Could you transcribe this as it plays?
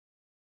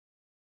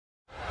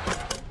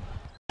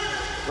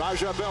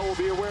Raja Bell will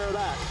be aware of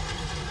that.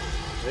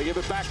 They give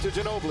it back to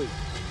Ginobili.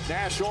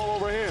 Nash all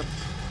over him.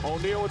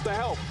 O'Neal with the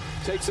help.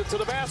 Takes it to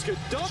the basket.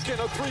 Duncan,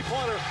 a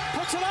three-pointer.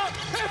 Puts it up.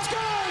 It's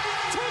good!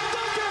 Tim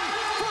Duncan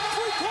from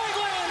three-point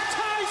land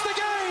ties the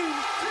game!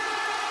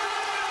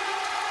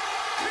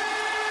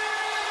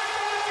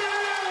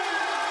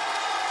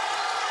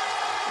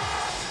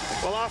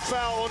 Well, I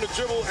foul on the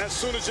dribble as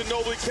soon as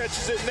Ginobili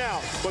catches it now.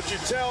 But you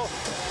tell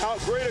how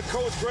great a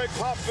coach Greg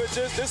Popovich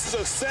is. This is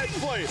a set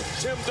play.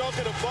 Tim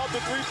Duncan above the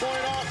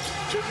three-point arc.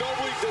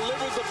 Ginobili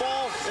delivers the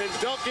ball, and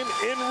Duncan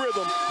in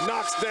rhythm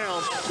knocks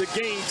down the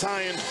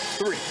game-tying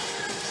three.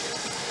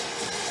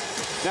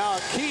 Now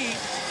a key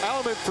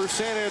element for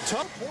San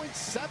Antonio.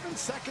 0.7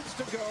 seconds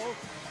to go.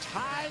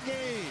 Tie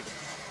game.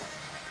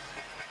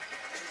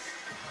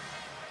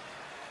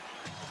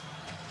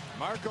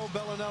 Marco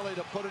Bellinelli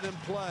to put it in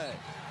play.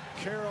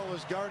 Carroll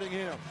is guarding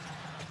him.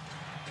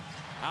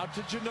 Out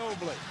to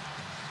Ginobili.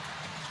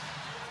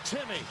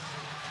 Timmy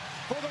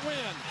for the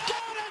win.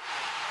 Got it!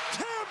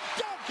 Tim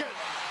Duncan!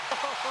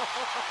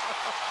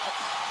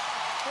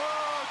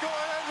 Oh, go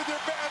ahead with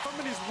your bad. I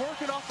mean, he's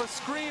working off a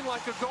screen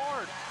like a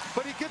guard,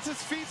 but he gets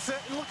his feet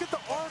set, and look at the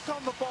arc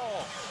on the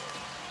ball.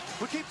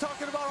 We keep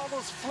talking about all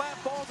those flat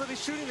balls that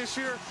he's shooting this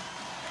year.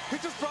 He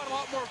just brought a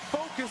lot more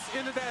focus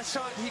into that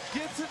shot. He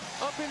gets it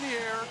up in the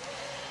air,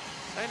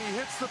 and he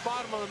hits the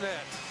bottom of the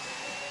net.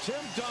 Tim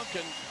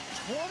Duncan,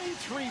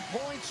 23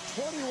 points,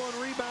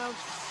 21 rebounds,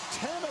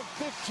 10 of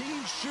 15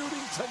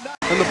 shooting tonight.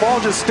 And the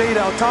ball just stayed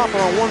out top or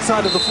on one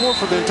side of the floor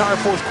for the entire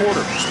fourth quarter.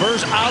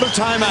 Spurs out of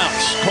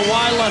timeouts.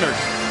 Kawhi Leonard,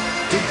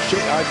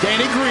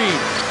 Danny Green,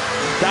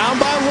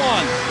 down by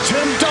one.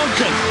 Tim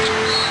Duncan,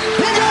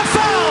 he got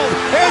fouled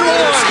and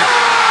one.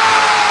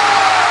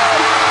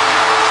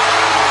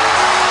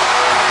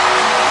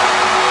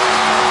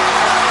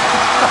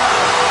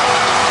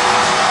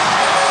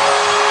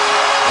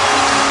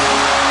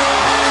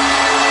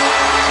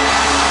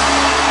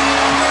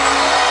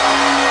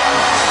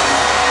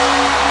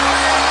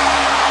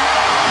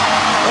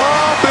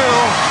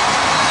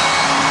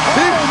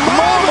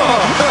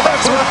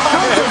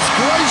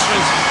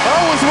 I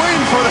was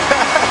waiting for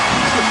that.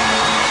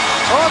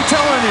 Oh, I'm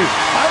telling you,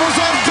 I was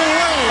on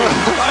delay.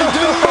 I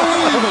didn't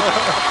believe it.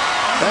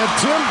 And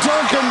Tim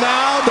Duncan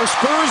now, the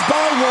Spurs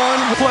by one.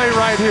 Play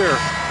right here.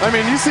 I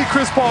mean, you see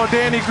Chris Paul,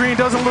 Danny Green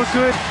doesn't look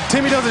good.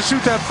 Timmy doesn't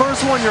shoot that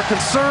first one. You're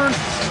concerned.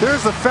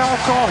 There's the foul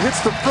call, hits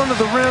the front of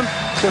the rim,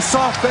 the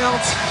soft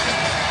bounce.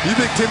 You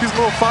think Timmy's a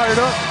little fired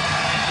up?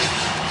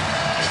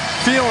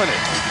 Feeling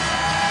it.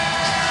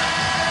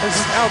 This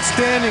is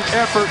outstanding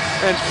effort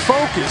and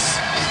focus.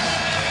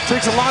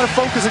 Takes a lot of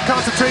focus and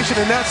concentration,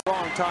 and that's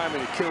Long time,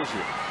 and it kills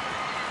you.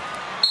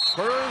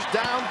 Spurs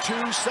down to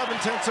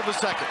 0.7 of a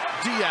second.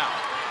 Diao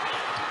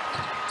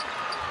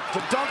to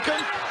Duncan,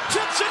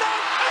 tips it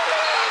up, and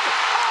in!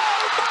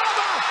 Oh,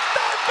 mama!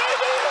 That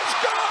baby is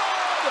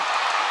good!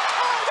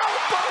 I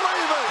don't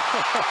believe it!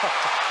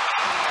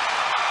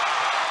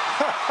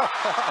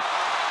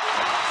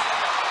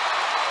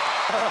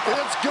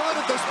 It's good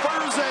at the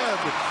Spurs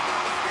end.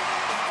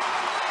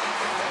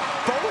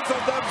 Both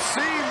of them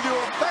seem to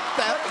affect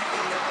that.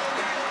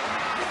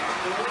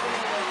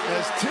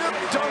 As Tim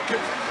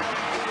Duncan,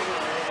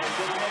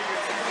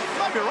 you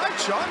might be right,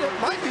 Sean. It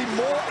might be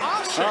more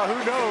Osher. who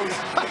knows?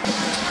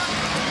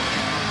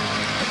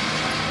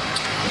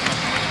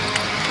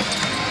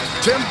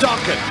 Tim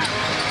Duncan.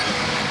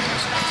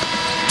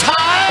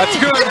 Tie. That's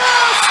good.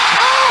 Yes!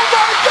 Oh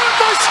my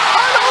goodness!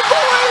 I don't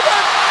believe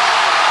it!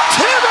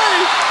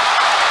 Timmy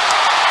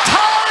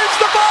ties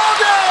the ball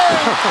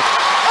game.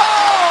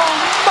 Oh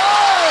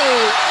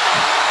my!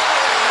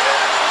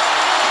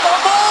 Of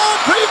all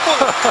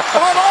people,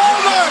 of all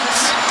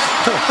nights,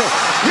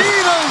 he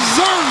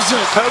deserves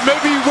it.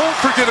 Maybe you won't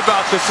forget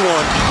about this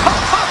one.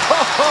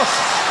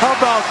 How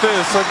about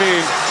this? I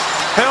mean,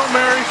 Hail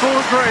Mary, full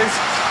of grace.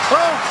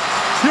 Oh,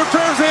 your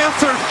prayers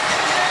answered.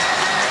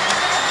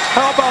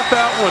 How about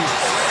that one?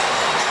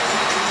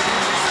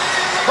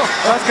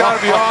 That's got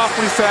to be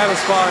awfully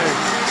satisfying.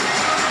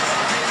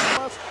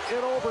 Left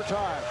in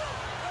overtime.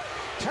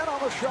 10 on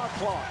the shot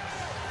clock.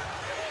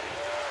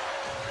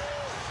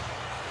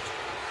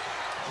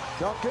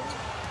 Duncan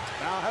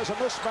now has a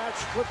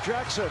mismatch with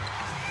Jackson.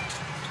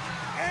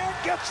 And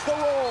gets the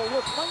roll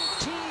with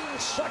 19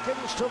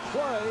 seconds to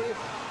play.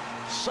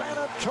 San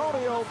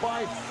Antonio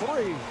by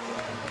 3.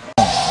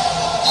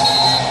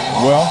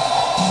 Well,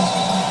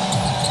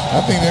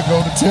 I think they go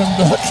to Tim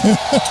Duncan.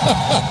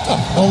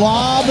 The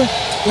lob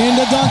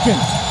into Duncan.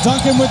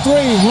 Duncan with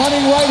three.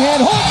 Running right hand.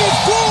 Hook is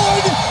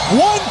good.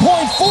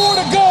 1.4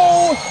 to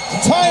go.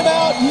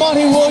 Timeout,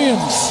 Monty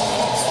Williams.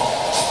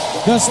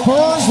 The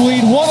Spurs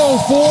lead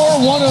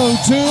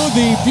 104-102.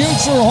 The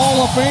future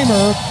Hall of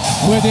Famer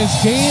with his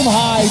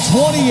game-high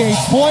 28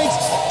 points.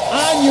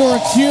 On your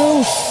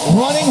cue,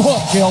 running hook,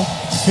 Gil.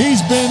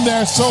 He's been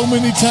there so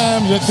many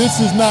times that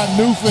this is not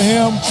new for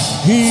him.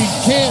 He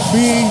can't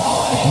be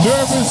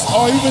nervous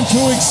or even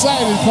too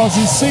excited because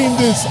he's seen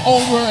this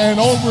over and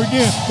over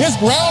again. It's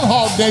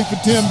Groundhog Day for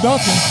Tim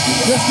Duncan.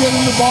 Just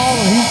getting the ball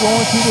and he's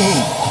going to the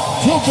hoop.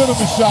 Too good of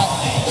a shot.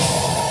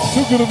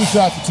 Too good of a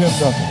shot for Tim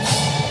Duncan.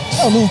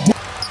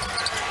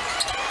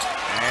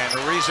 And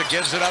Ariza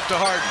gives it up to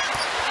Harden.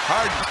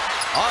 Harden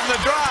on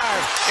the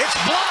drive. It's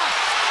blocked.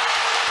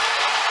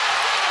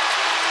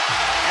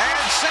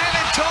 And San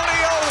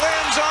Antonio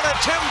wins on a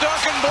Tim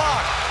Duncan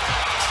block.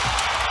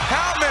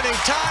 How many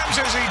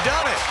times has he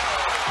done it?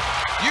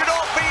 You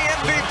don't be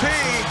MVP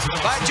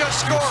by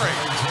just scoring.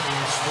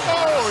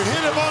 Oh, he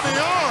hit him on the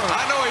arm.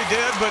 I know he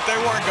did, but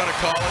they weren't going to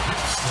call it.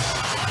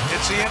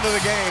 It's the end of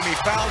the game. He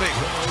fouled him.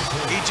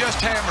 He just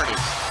hammered him.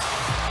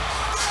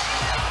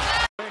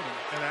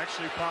 And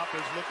actually, Pop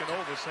is looking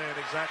over, saying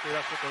exactly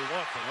that's what they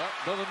want. Well,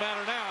 doesn't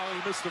matter now. He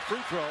missed the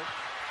free throw.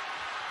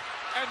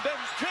 And then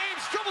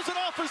James dribbles it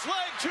off his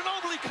leg.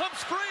 Ginobili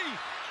comes free.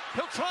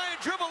 He'll try and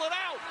dribble it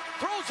out.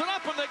 Throws it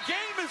up, and the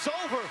game is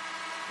over.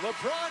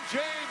 LeBron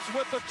James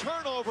with the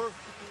turnover.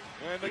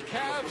 And the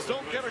Cavs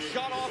don't get a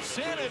shot off.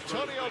 San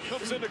Antonio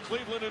comes into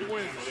Cleveland and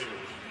wins.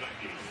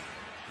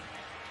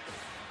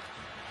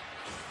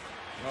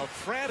 A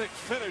frantic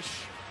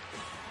finish.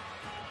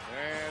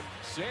 And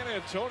San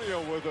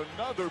Antonio with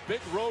another big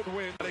road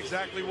win. Not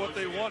exactly what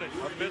they wanted.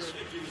 A missed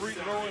free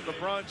throw and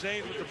LeBron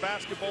James with the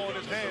basketball in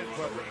his hand,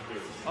 but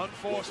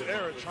unforced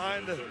error,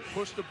 trying to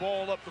push the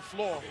ball up the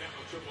floor.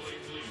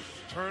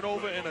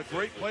 Turnover and a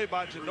great play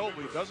by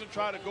Ginobili. Doesn't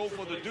try to go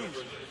for the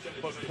deuce,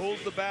 but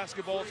pulls the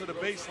basketball to the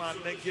baseline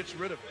and then gets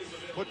rid of it.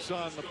 Puts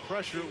on the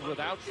pressure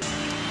without.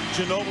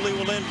 Ginobili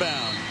will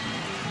inbound.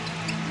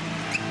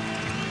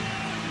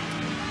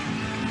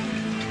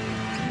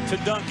 To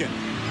Duncan.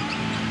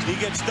 He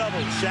gets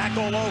doubled. Shaq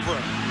all over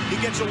him. He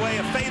gets away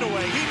a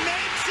fadeaway. He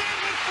makes it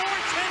with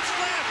 4:10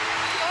 left.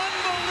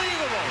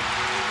 Unbelievable.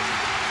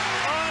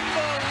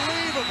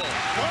 Unbelievable.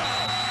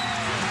 Wow.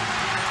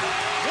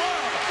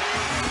 Wow.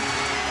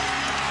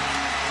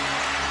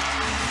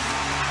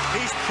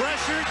 He's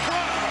pressured.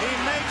 He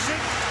makes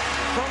it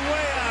from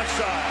way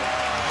outside.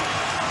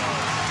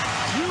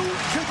 You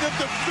couldn't have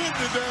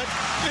defended that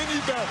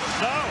any better.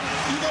 No.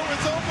 You know,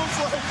 it's almost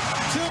like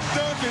Tim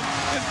Duncan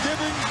is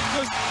giving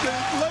the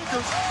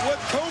Lakers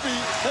what Kobe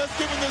has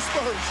given the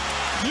Spurs.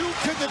 You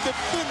couldn't have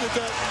defended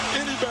that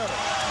any better.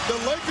 The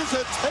Lakers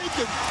had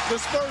taken the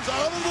Spurs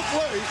out of the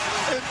play,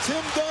 and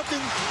Tim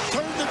Duncan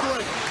turned the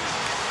great.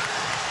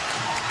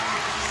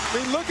 I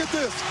mean, look at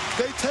this.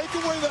 They take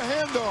away the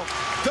handoff.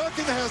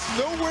 Duncan has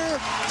nowhere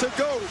to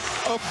go.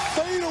 A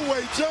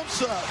fadeaway jump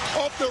shot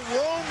off the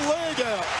wrong leg out.